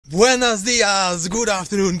Buenos dias, good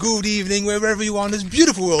afternoon, good evening, wherever you are in this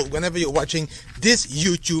beautiful world, whenever you're watching this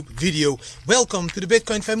YouTube video. Welcome to the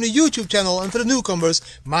Bitcoin Family YouTube channel, and for the newcomers,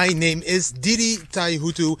 my name is Didi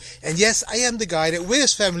Taihuttu, and yes, I am the guy that with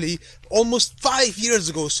his family almost 5 years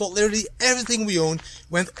ago sold literally everything we owned,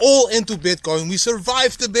 went all into Bitcoin. We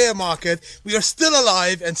survived the bear market, we are still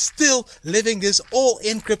alive and still living this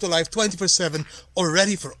all-in crypto life 24/7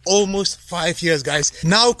 already for almost 5 years, guys.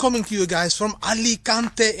 Now coming to you guys from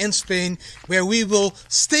Alicante in Spain, where we will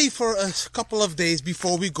stay for a couple of days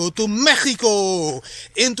before we go to Mexico.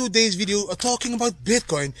 In today's video, talking about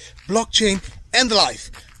Bitcoin, blockchain and life.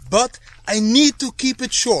 But I need to keep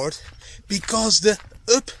it short because the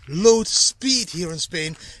upload speed here in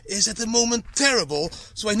Spain is at the moment terrible,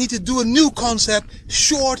 so I need to do a new concept,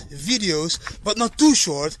 short videos, but not too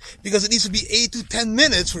short, because it needs to be 8 to 10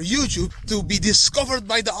 minutes for YouTube to be discovered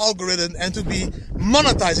by the algorithm and to be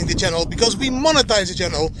monetizing the channel, because we monetize the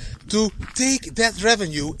channel to take that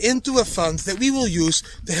revenue into a fund that we will use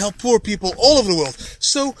to help poor people all over the world.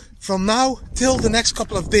 So from now till the next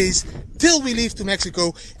couple of days, till we leave to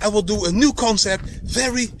Mexico, I will do a new concept,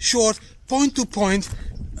 very short, point-to-point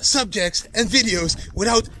subjects and videos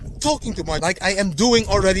without talking too much, like I am doing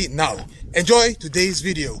already now. Enjoy today's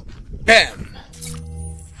video. Bam!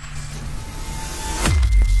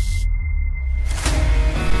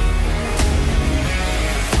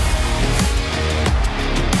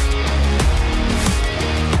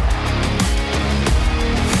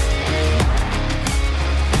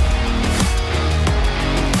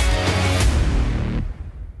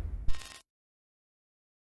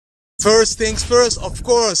 First things first, of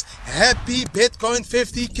course, happy Bitcoin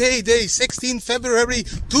 50k day, 16 February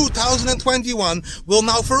 2021 will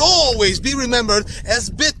now for always be remembered as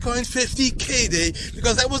Bitcoin 50k day,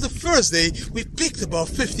 because that was the first day we picked above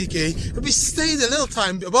 50k and we stayed a little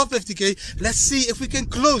time above 50k. Let's see if we can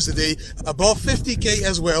close the day above 50k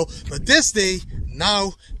as well. But this day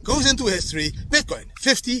now goes into history, Bitcoin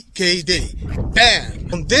 50k day. Bam!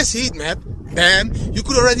 On this heat map, bam, you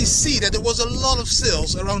could already see that there was a lot of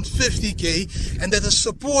sales around 50k and that the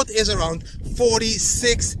support is around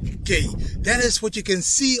 46k. That is what you can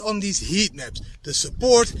see on these heat maps, the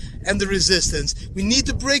support and the resistance. We need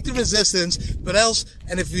to break the resistance, but else,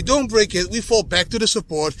 and if we don't break it, we fall back to the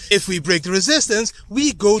support. If we break the resistance,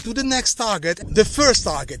 we go to the next target. The first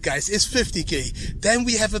target, guys, is 50k. Then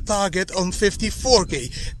we have a target on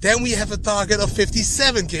 54k. Then we have a target of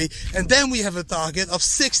 57k. And then we have a target of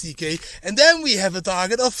 60k. And then we have a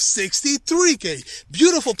target of 63k.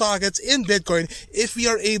 Beautiful targets in Bitcoin if we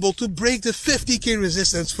are able to break the 50k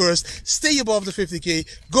resistance first, stay above the 50k,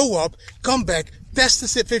 go up, come back, test the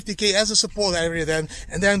 50k as a support area then,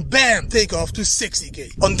 and then bam, take off to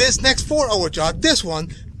 60k. On this next 4-hour chart, this one,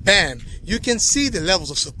 bam, you can see the levels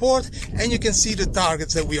of support and you can see the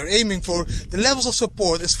targets that we are aiming for. The levels of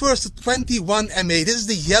support is first the 21 MA, this is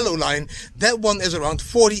the yellow line, that one is around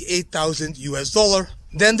 48,000 US dollar.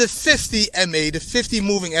 Then the 50 MA, the 50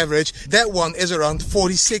 moving average, that one is around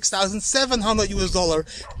 46,700 US dollar.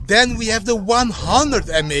 Then we have the 100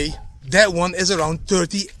 MA. That one is around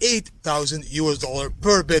 38,000 US dollar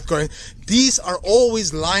per Bitcoin. These are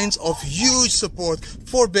always lines of huge support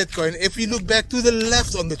for Bitcoin. If we look back to the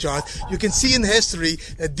left on the chart, you can see in history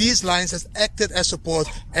that these lines has acted as support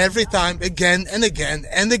every time, again and again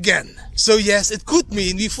and again. So yes, it could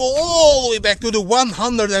mean we fall all the way back to the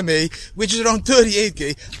 100 MA, which is around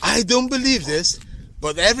 38k. I don't believe this,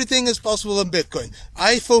 but everything is possible in Bitcoin.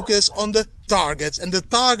 I focus on the targets, and the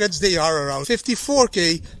targets, they are around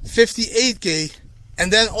 54k, 58k,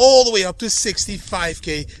 and then all the way up to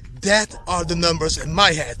 65k. That are the numbers in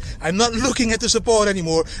my head. I'm not looking at the support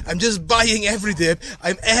anymore. I'm just buying every dip.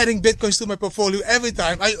 I'm adding Bitcoins to my portfolio every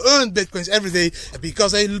time. I earn Bitcoins every day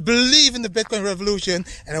because I believe in the Bitcoin revolution,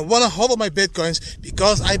 and I want to hodl my Bitcoins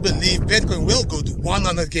because I believe Bitcoin will go to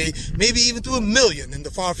 100k, maybe even to 1 million in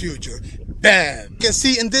the far future. Bam! You can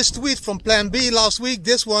see in this tweet from Plan B last week,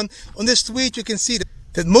 this one, on this tweet you can see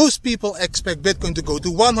that most people expect Bitcoin to go to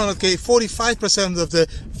 100k. 45% of the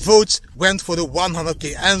votes went for the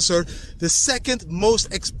 100k answer. The second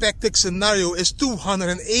most expected scenario is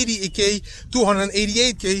 280k,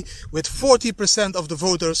 288k, with 40% of the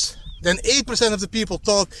voters. Then 8% of the people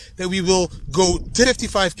thought that we will go to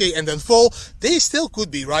 55k and then fall. They still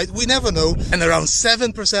could be right, we never know. And around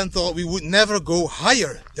 7% thought we would never go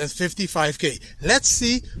higher than 55k. Let's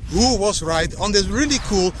see who was right on this really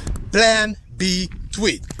cool Plan B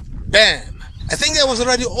tweet. Bam! I think that was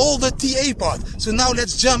already all the TA part. So now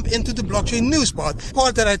let's jump into the blockchain news part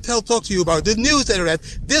that I talk to you about, the news that I read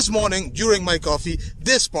this morning during my coffee,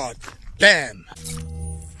 this part. Bam!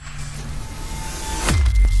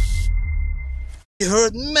 I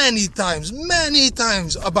heard many times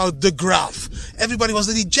about the graph. Everybody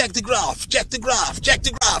was saying, check the graph, check the graph, check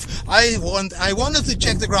the graph. I wanted to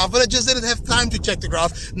check the graph, but I just didn't have time to check the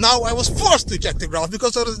graph. Now I was forced to check the graph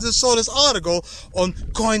because I saw this article on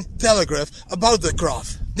Cointelegraph about the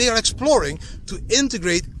graph. They are exploring to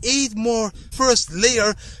integrate 8 more first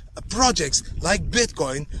layer projects like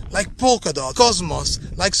Bitcoin, like Polkadot, Cosmos,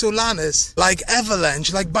 like Solanas, like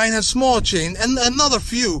Avalanche, like Binance Smart Chain, and another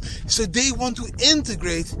few. So they want to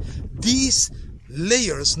integrate these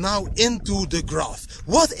layers now into the graph.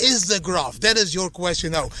 What is the graph? That is your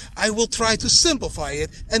question now. I will try to simplify it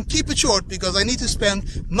and keep it short because I need to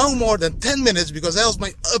spend no more than 10 minutes because else my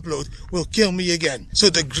upload will kill me again. So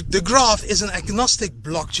the graph is an agnostic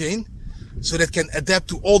blockchain, so that can adapt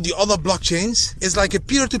to all the other blockchains. It's like a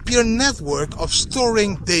peer-to-peer network of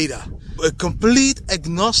storing data. A complete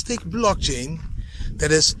agnostic blockchain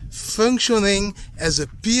that is functioning as a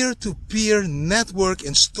peer-to-peer network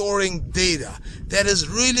in storing data. That is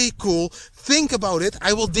really cool. Think about it.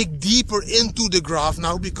 I will dig deeper into the graph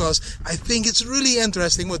now because I think it's really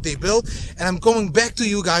interesting what they built. And I'm coming back to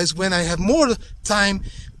you guys when I have more time.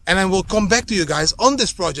 And I will come back to you guys on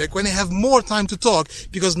this project when I have more time to talk,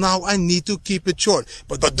 because now I need to keep it short.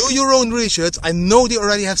 But do your own research. I know they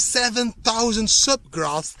already have 7,000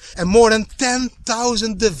 subgraphs and more than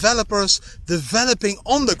 10,000 developers developing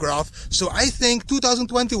on the graph. So I think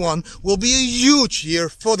 2021 will be a huge year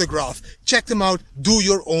for the graph. Check them out. Do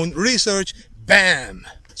your own research. Bam!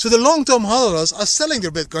 So the long-term hodlers are selling their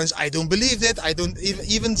Bitcoins. I don't believe it. I don't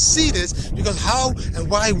even see this, because how and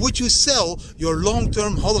why would you sell your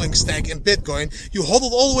long-term hodling stack in Bitcoin? You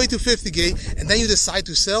hodled all the way to 50K and then you decide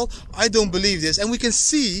to sell. I don't believe this. And we can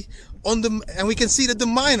see that the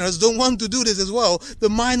miners don't want to do this as well. The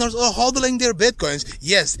miners are hodling their Bitcoins.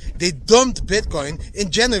 Yes, they dumped Bitcoin in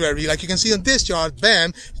January, like you can see on this chart.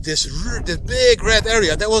 Bam, this big red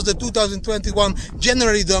area. That was the 2021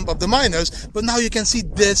 January dump of the miners. But now you can see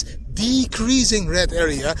this decreasing red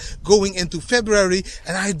area going into February,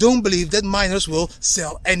 and I don't believe that miners will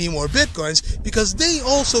sell any more Bitcoins, because they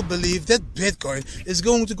also believe that Bitcoin is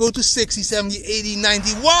going to go to 60, 70, 80,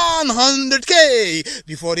 90, 100K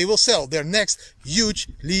before they will sell their next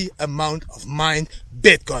hugely amount of mined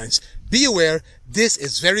Bitcoins. Be aware, this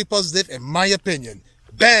is very positive in my opinion.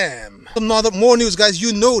 Bam! More news, guys.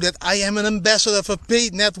 You know that I am an ambassador for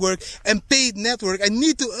Paid Network, and Paid Network, I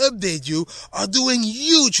need to update you, are doing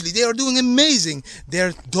hugely. They are doing amazing.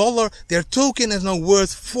 Their token is now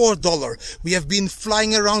worth $4. We have been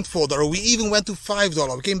flying around $4. We even went to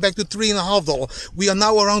 $5. We came back to $3.50. We are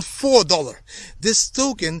now around $4. This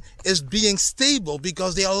token is being stable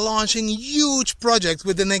because they are launching huge projects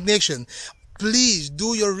with the ignition. Please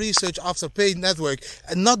do your research after Paid Network,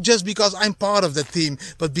 and not just because I'm part of the team,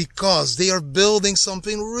 but because they are building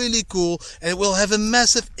something really cool, and it will have a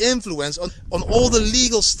massive influence on all the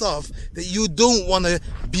legal stuff that you don't want to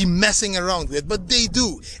be messing around with, but they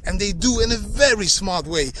do, and they do in a very smart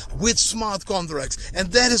way with smart contracts,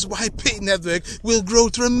 and that is why Paid Network will grow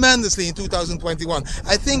tremendously in 2021.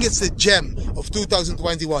 I think it's the gem of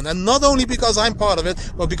 2021, and not only because I'm part of it,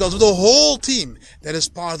 but because of the whole team that is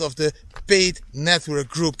part of the Paid Network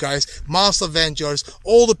group, guys. Master Ventures,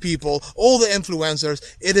 all the people, all the influencers.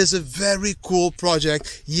 It is a very cool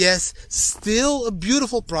project. Yes, still a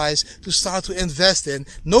beautiful price to start to invest in.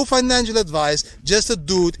 No financial advice, just a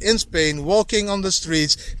dude in Spain walking on the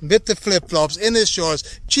streets with the flip-flops in his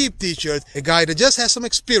shorts, cheap t-shirt, a guy that just has some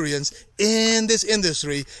experience in this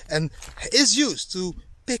industry and is used to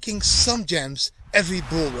picking some gems every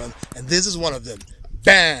bull run, and this is one of them.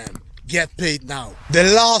 Bam! Get paid now. The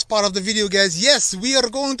last part of the video, guys. Yes, we are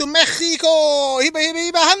going to Mexico.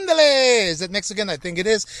 Is that Mexican? I think it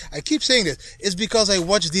is. I keep saying this. It's because I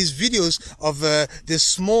watched these videos of this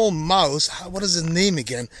small mouse. What is his name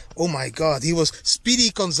again? Oh my God. He was Speedy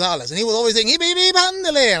Gonzalez. And he was always saying,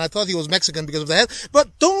 and I thought he was Mexican because of the head.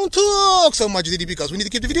 But don't talk so much, Didi, because we need to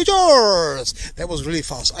keep the video yours. That was really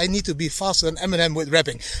fast. I need to be faster than Eminem with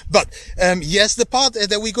rapping. But yes, the part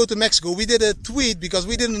that we go to Mexico, we did a tweet because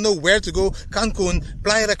we didn't know where to go. Cancun,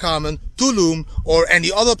 Playa del Carmen, Tulum, or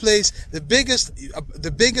any other place. The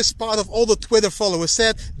biggest part of all the Twitter followers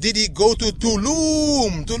said, Didi, go to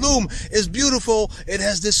Tulum. Tulum is beautiful. It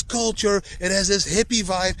has this culture. It has this hippie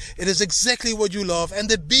vibe. It is exactly what you love. And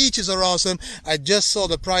the beaches are awesome. I just saw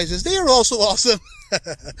the prices. They are also awesome.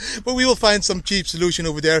 But we will find some cheap solution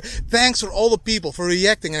over there. Thanks for all the people for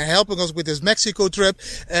reacting and helping us with this Mexico trip.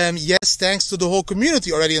 Yes, thanks to the whole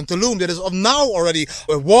community already in Tulum that is now already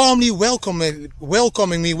warmly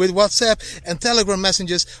welcoming me with WhatsApp and Telegram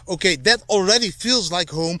messages. Okay, that already feels like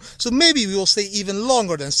home. So maybe we will stay even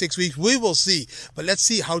longer than 6 weeks. We will see. But let's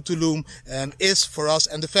see how Tulum is for us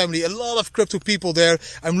and the family. A lot of crypto people there.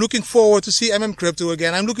 I'm looking forward to see Crypto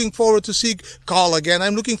again. I'm looking forward to see Carl again.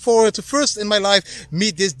 I'm looking forward to first in my life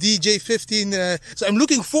meet this DJ15. So I'm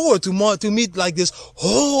looking forward to meet like this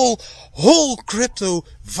whole crypto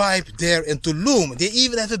vibe there in Tulum. They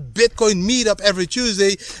even have a Bitcoin meetup every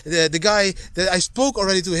Tuesday. The guy that I spoke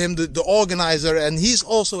already to him, the organizer, and he's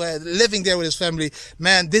also living there with his family.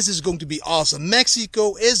 Man, this is going to be awesome.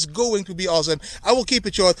 Mexico is going to be awesome. I will keep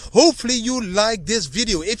it short. Hopefully you like this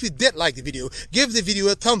video. If you did like the video, give the video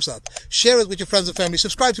a thumbs up. Share it with your friends and family.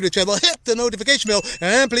 Subscribe to the channel. Hit the notification bell.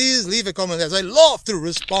 And please leave a comment, as I love to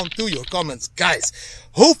respond to your comments, guys.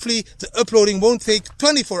 Hopefully the uploading won't take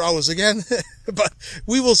 24 hours again. But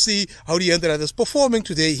we will see how the internet is performing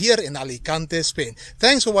today here in Alicante, Spain.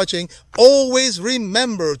 Thanks for watching. Always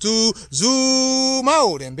remember to zoom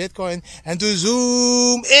out in Bitcoin and to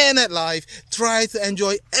zoom in at life. Try to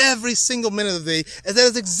enjoy every single minute of the day, as that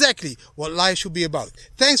is exactly what life should be about.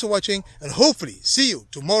 Thanks for watching, and hopefully see you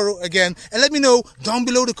tomorrow again. And let me know down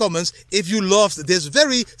below the comments if you loved this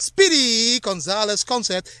very Speedy Gonzalez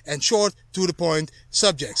concept and short to the point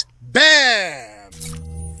subjects. Bam!